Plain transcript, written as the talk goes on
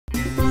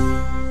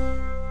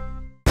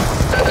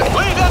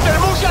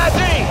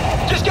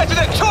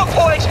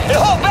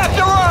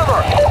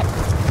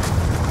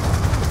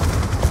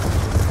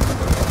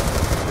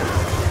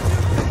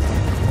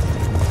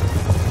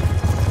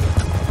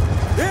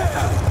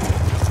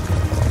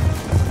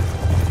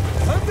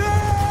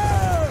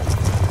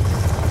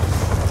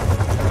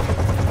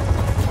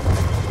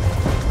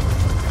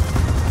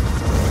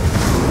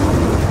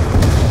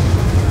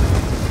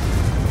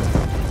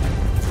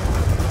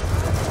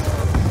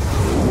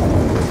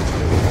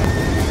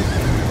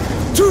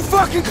too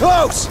fucking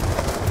close!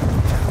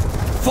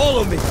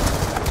 Follow me!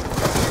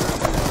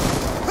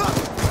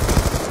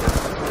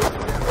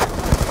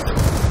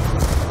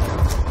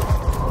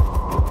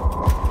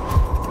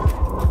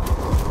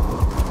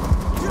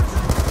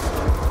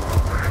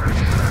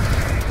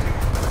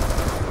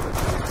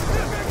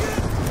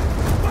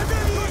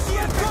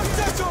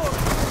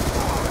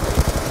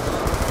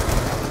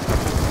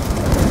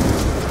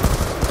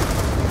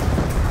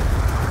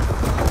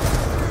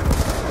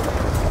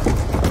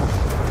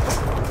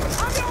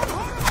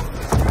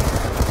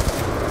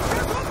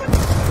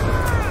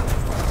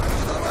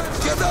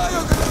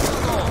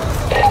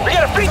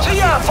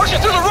 Pushing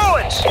through the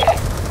ruins!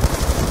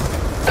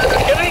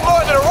 Gonna need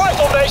more than a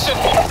rifle, Mason!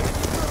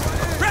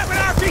 Grab an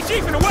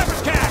RPG from the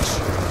weapons cache!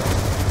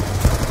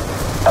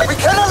 We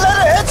cannot let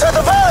it enter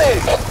the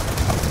valley!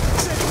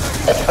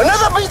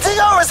 Another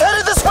BTR is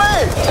headed this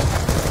way!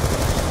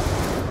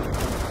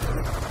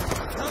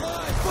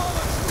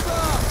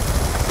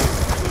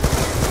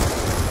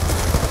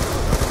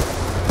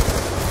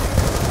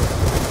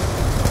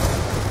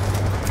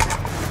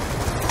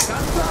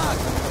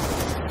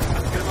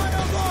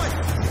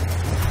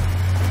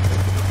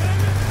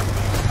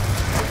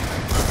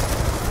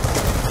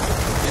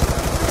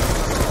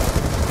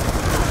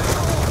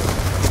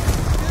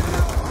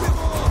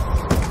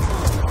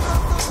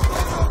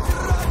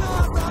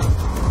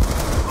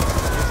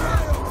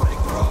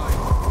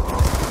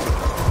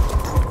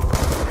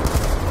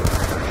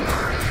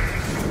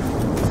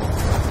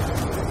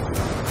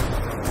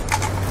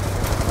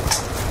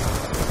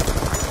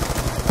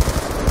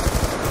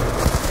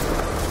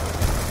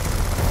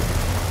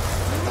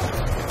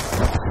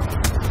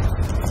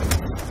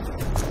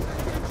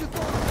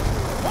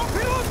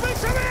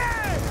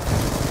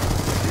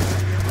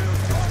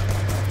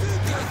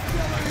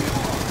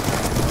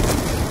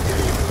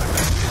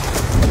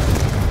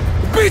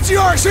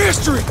 BTR's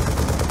history!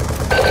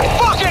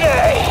 Fucking A!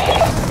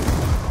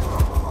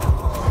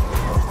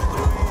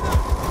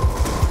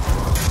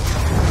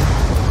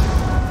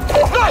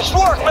 Nice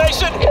work,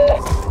 Mason!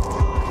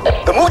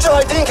 The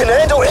Mujahideen can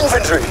handle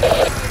infantry!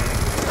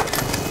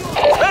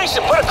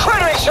 Mason, put a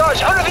cratering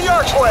charge under the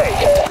archway!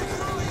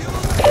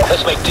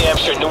 Let's make damn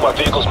sure no more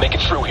vehicles make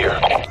it through here.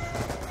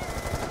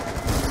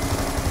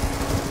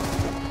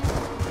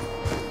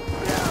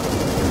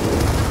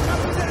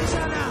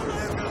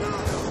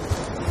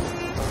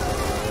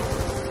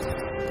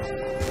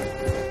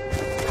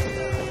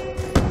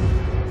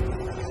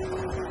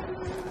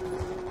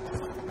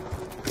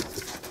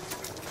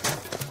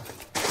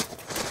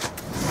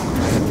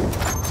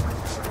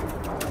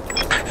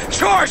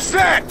 Charge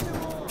set!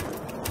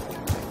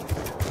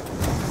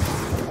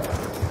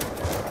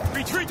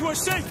 Retreat to a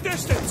safe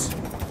distance!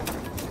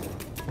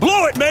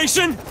 Blow it,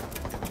 Mason!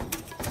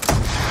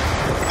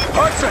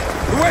 Hudson,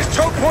 the west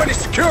choke point is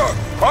secure.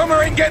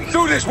 Armor ain't getting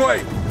through this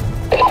way.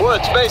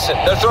 Woods, Mason,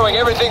 they're throwing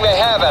everything they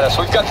have at us.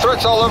 We've got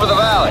threats all over the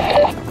valley.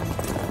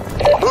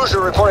 Bouger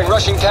reporting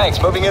rushing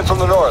tanks moving in from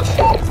the north.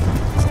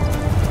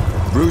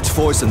 Brute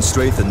force and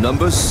strength in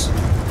numbers?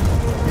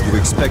 You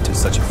expected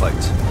such a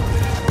fight.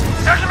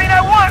 Doesn't mean I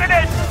wanted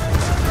it!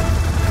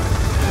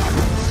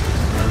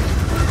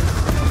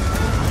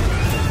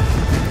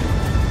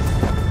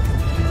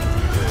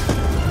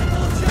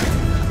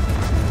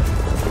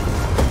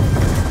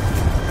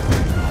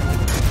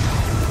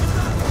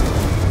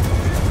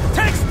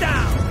 Tanks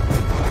down!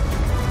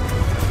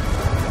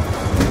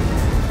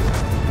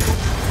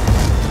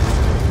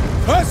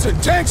 Hudson,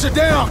 tanks are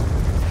down!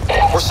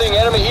 We're seeing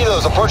enemy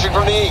helos approaching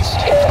from the east.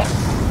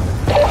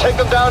 Take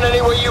them down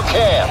any way you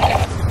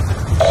can.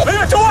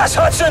 Leave it to us,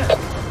 Hudson!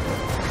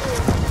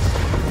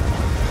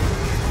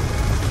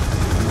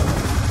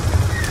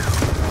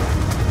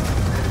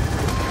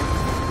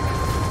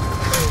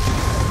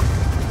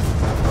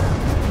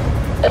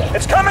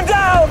 It's coming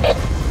down!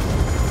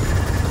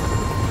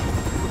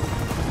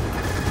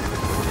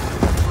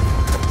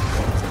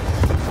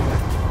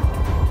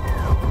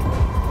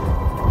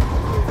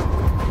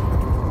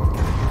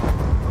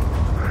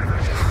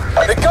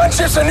 The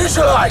gunships are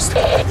neutralized!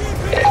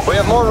 We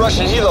have more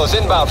Russian helos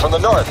inbound from the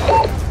north.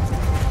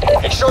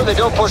 Make sure they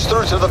don't push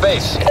through to the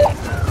base.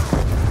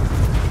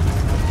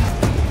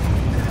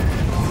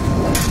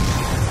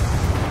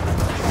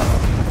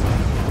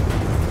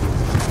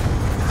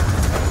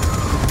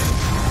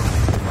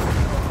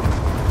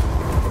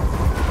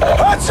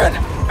 Hudson!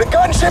 The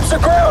gunships are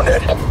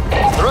grounded!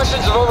 The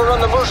Russians have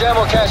overrun the Muj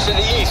ammo cache to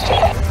the east.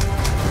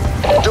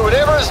 Do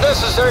whatever is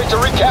necessary to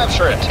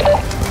recapture it.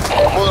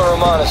 Mullah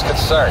Rahman is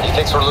concerned. He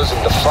thinks we're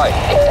losing the fight.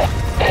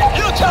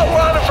 You tell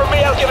Rahman from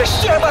me I'll give a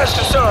shit about his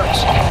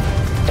concerns.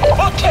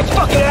 We'll kick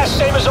fucking ass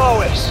same as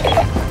always.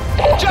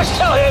 Just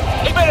tell him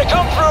he better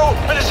come through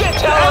with his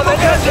intel on the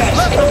gun desk.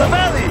 Left of the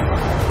valley!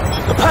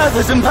 The path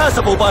is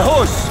impassable by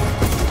horse.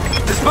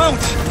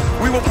 Dismount!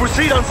 We will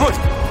proceed on foot.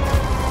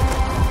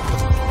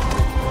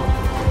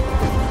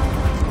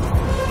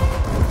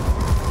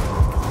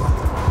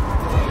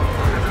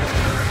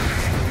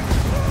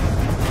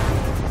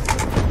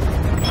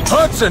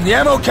 Hudson, the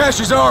ammo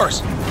cache is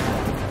ours!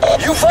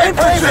 You fight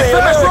bravely,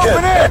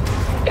 American!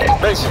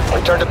 Mason,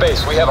 return to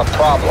base. We have a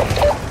problem.